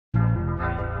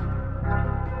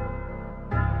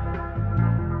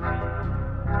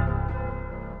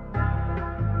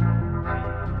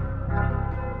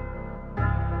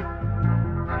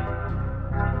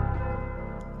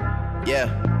Yeah.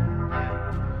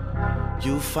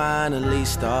 You finally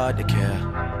start to care.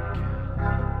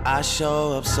 I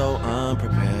show up so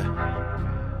unprepared.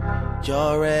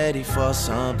 You're ready for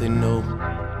something new.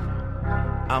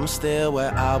 I'm still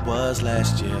where I was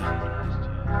last year.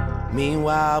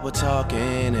 Meanwhile, we're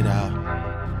talking it out.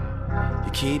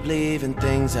 You keep leaving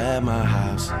things at my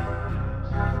house.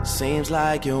 Seems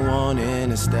like you're wanting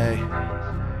to stay,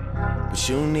 but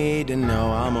you need to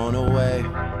know I'm on the way.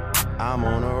 I'm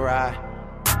on a ride,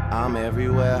 I'm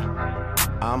everywhere.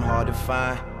 I'm hard to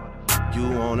find, you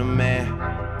want a man.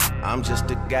 I'm just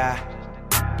a guy,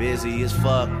 busy as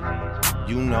fuck.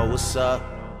 You know what's up,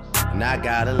 and I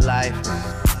got a life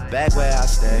back where I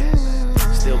stay.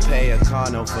 Still pay a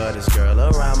car note for this girl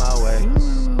around my way.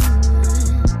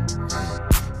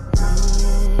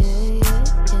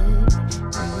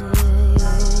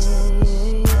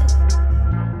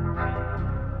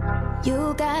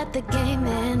 You got the game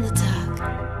and the talk.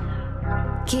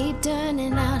 Keep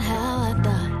turning out how I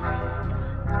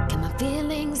thought. Get my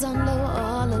feelings on low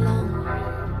all along.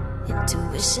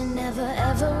 Intuition never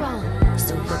ever wrong.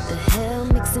 So what the hell,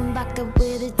 mixing vodka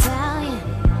with Italian?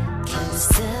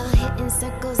 Carousel hitting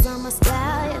circles on my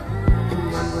stallion.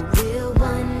 And I'm a real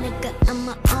one, nigga, I'm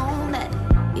my own that.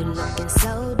 You looking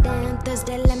so damn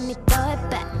thirsty, let me throw it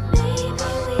back. Baby,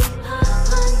 we are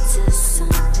onto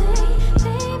something.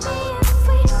 Baby, if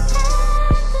we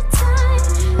had the time,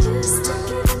 used to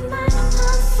give my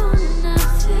love for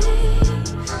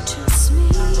nothing. Trust me.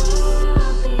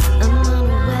 I'm on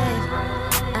a wave,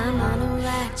 I'm on a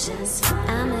ride.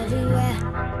 I'm everywhere,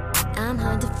 I'm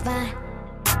hard to find.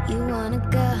 You wanna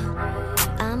go,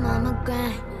 I'm on my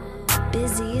grind.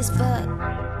 Busy as fuck,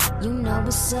 you know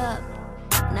what's up.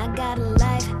 And I got a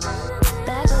life,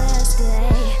 back where I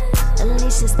stay.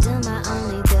 Alicia's still my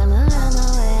only girl around the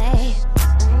way.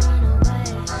 I'm on the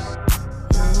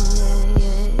way,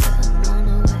 yeah, I'm on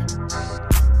the way.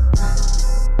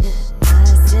 I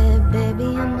said, baby,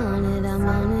 I'm on it, I'm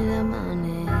on it, I'm on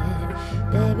it.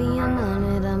 Baby, I'm on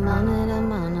it, I'm on it,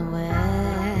 I'm on the way.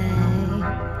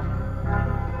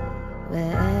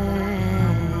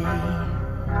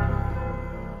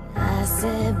 I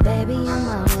said, baby, I'm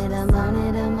on it, I'm on it.